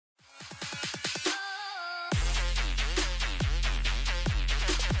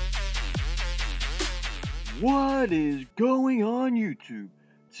What is going on YouTube?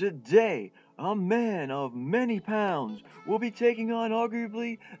 Today, a man of many pounds will be taking on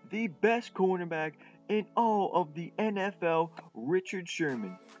arguably the best cornerback in all of the NFL, Richard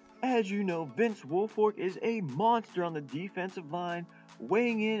Sherman. As you know, Vince Wilfork is a monster on the defensive line,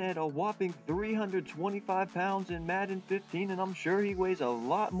 weighing in at a whopping 325 pounds in Madden 15, and I'm sure he weighs a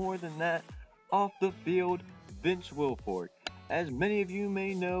lot more than that off the field. Vince Wilfork. As many of you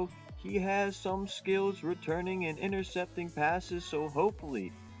may know, he has some skills returning and intercepting passes, so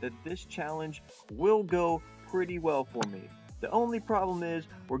hopefully that this challenge will go pretty well for me. The only problem is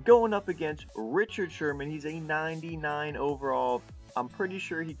we're going up against Richard Sherman. He's a 99 overall. I'm pretty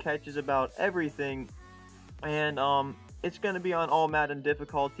sure he catches about everything, and it's going to be on all Madden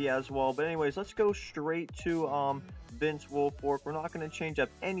difficulty as well. But anyways, let's go straight to Vince Wilfork. We're not going to change up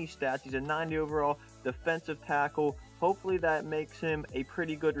any stats. He's a 90 overall defensive tackle. Hopefully that makes him a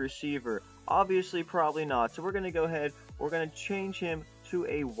pretty good receiver. Obviously, probably not. So we're going to go ahead. We're going to change him to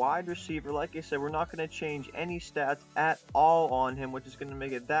a wide receiver. Like I said, we're not going to change any stats at all on him, which is going to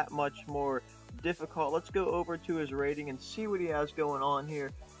make it that much more difficult. Let's go over to his rating and see what he has going on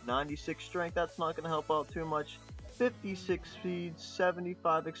here. 96 strength. That's not going to help out too much. 56 speed,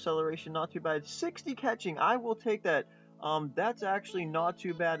 75 acceleration. Not too bad. 60 catching. I will take that. That's actually not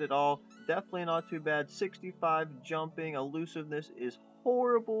too bad at all. Definitely not too bad. 65 jumping. Elusiveness is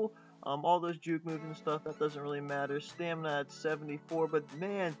horrible. All those juke moves and stuff, that doesn't really matter. Stamina at 74, but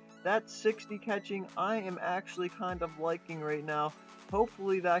man, that 60 catching, I am actually kind of liking right now.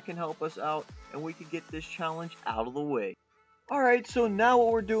 Hopefully that can help us out and we can get this challenge out of the way. Alright, so now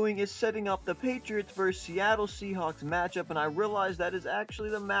what we're doing is setting up the Patriots vs. Seattle Seahawks matchup, and I realize that is actually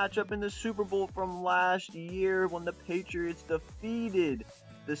the matchup in the Super Bowl from last year when the Patriots defeated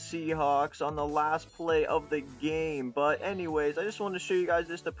the Seahawks on the last play of the game. But anyways, I just wanted to show you guys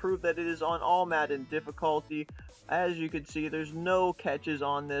this to prove that it is on all Madden difficulty. As you can see, there's no catches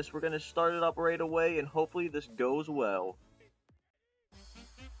on this. We're going to start it up right away, and hopefully this goes well.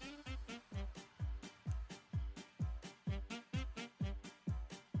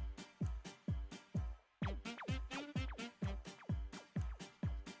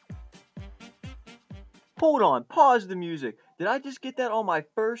 Hold on, pause the music. Did I just get that on my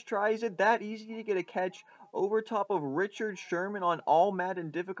first try? Is it that easy to get a catch over top of Richard Sherman on all Madden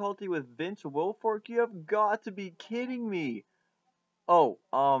difficulty with Vince Wilfork? You have got to be kidding me. Oh,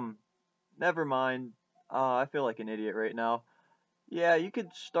 never mind. I feel like an idiot right now. Yeah, you could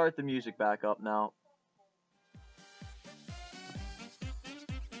start the music back up now.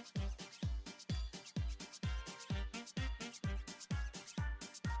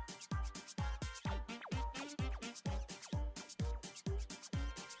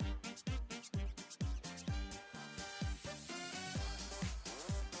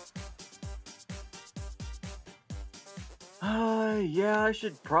 Yeah, I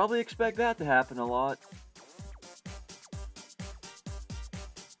should probably expect that to happen a lot.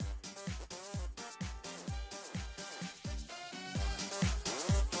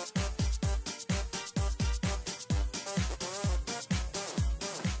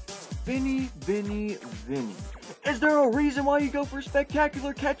 Vinny. Is there a reason why you go for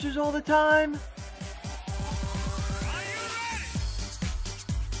spectacular catches all the time?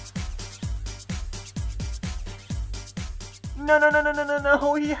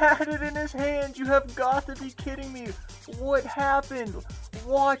 No, he had it in his hand. You have got to be kidding me. What happened?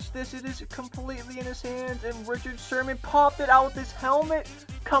 Watch this, it is completely in his hands, and Richard Sherman popped it out with his helmet.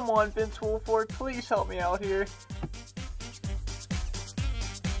 Come on, Vince Wilfork, please help me out here.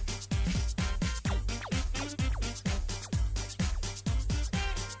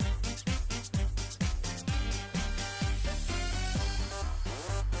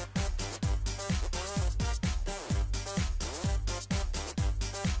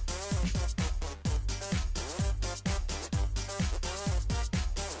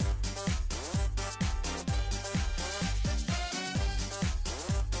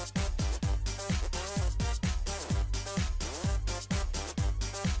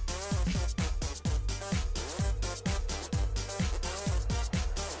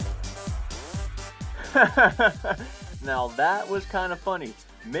 Now that was kind of funny.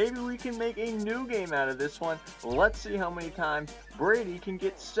 Maybe we can make a new game out of this one. Let's see how many times Brady can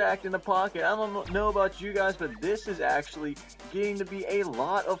get sacked in the pocket. I don't know about you guys, but this is actually getting to be a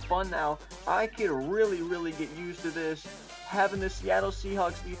lot of fun now. I could really get used to this. having the Seattle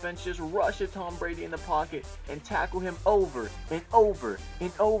Seahawks defense just rush at Tom Brady in the pocket and tackle him over and over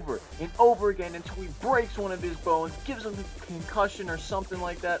and over and over again until he breaks one of his bones, gives him a concussion or something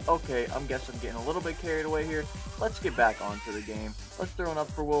like that. Okay, I guess I'm getting a little bit carried away here. Let's get back onto the game. Let's throw it up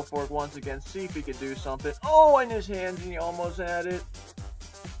for Wilfork once again, see if he can do something. Oh, in his hands, and he almost had it.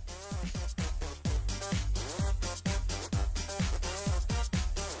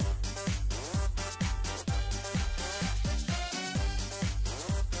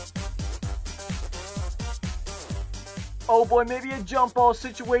 Oh boy, maybe a jump ball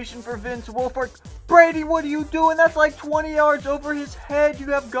situation for Vince Wilfork. Brady, what are you doing? That's like 20 yards over his head. You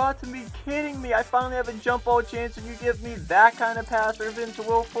have got to be kidding me. I finally have a jump ball chance and you give me that kind of pass for Vince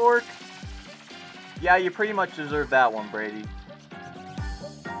Wilfork? Yeah, you pretty much deserve that one, Brady.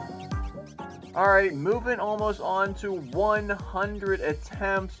 Alright, moving almost on to 100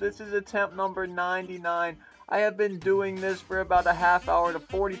 attempts. This is attempt number 99. I have been doing this for about a half hour to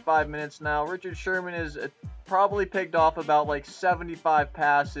 45 minutes now. Richard Sherman is probably picked off about like 75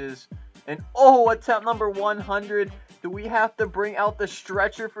 passes. And oh, attempt number 100. Do we have to bring out the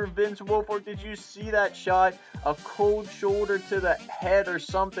stretcher for Vince Wilfork? Did you see that shot? A cold shoulder to the head or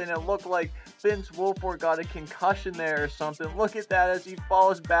something. It looked like Vince Wilfork got a concussion there or something. Look at that as he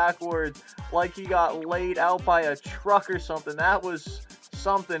falls backwards like he got laid out by a truck or something. That was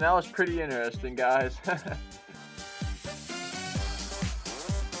something. That was pretty interesting, guys.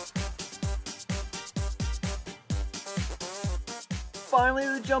 Finally,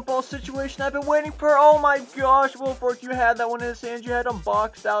 the jump ball situation I've been waiting for. Oh my gosh, Wilfork, you had that one in his hands. You had him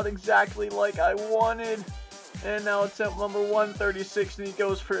boxed out exactly like I wanted. And now attempt number 136, and he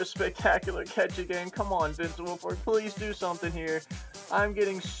goes for a spectacular catch again. Come on, Vince Wilfork, please do something here. I'm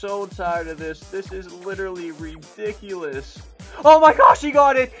getting so tired of this. This is literally ridiculous. Oh my gosh, he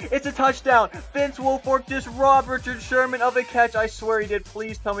got it! It's a touchdown! Vince Wilfork just robbed Richard Sherman of a catch. I swear he did.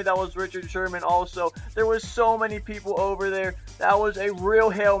 Please tell me that was Richard Sherman also. There was so many people over there. That was a real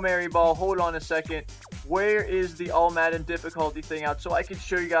Hail Mary ball. Hold on a second. Where is the All Madden difficulty thing out so I can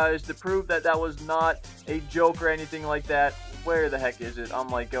show you guys to prove that that was not a joke or anything like that? Where the heck is it? I'm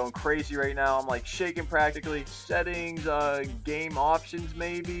like going crazy right now. I'm like shaking practically. Settings, game options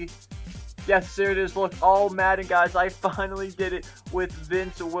maybe. Yes, there it is. Look, All Madden, guys. I finally did it with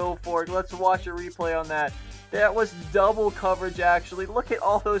Vince Wilfork. Let's watch a replay on that. That was double coverage, actually. Look at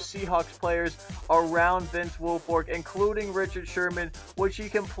all those Seahawks players around Vince Wilfork, including Richard Sherman, which he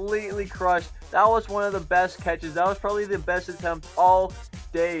completely crushed. That was one of the best catches. That was probably the best attempt all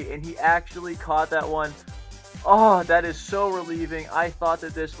day, and he actually caught that one. Oh, that is so relieving. I thought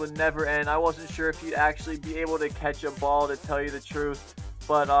that this would never end. I wasn't sure if he'd actually be able to catch a ball, to tell you the truth.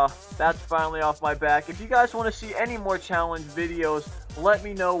 But that's finally off my back. If you guys want to see any more challenge videos, let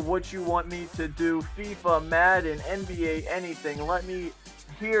me know what you want me to do. FIFA, Madden, NBA, anything. Let me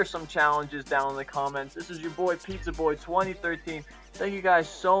hear some challenges down in the comments. This is your boy Pizza Boy 2013. Thank you guys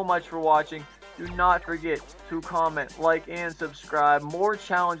so much for watching. Do not forget to comment, like, and subscribe. More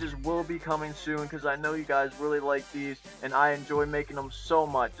challenges will be coming soon because I know you guys really like these and I enjoy making them so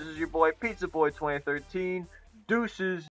much. This is your boy Pizza Boy 2013. Deuces.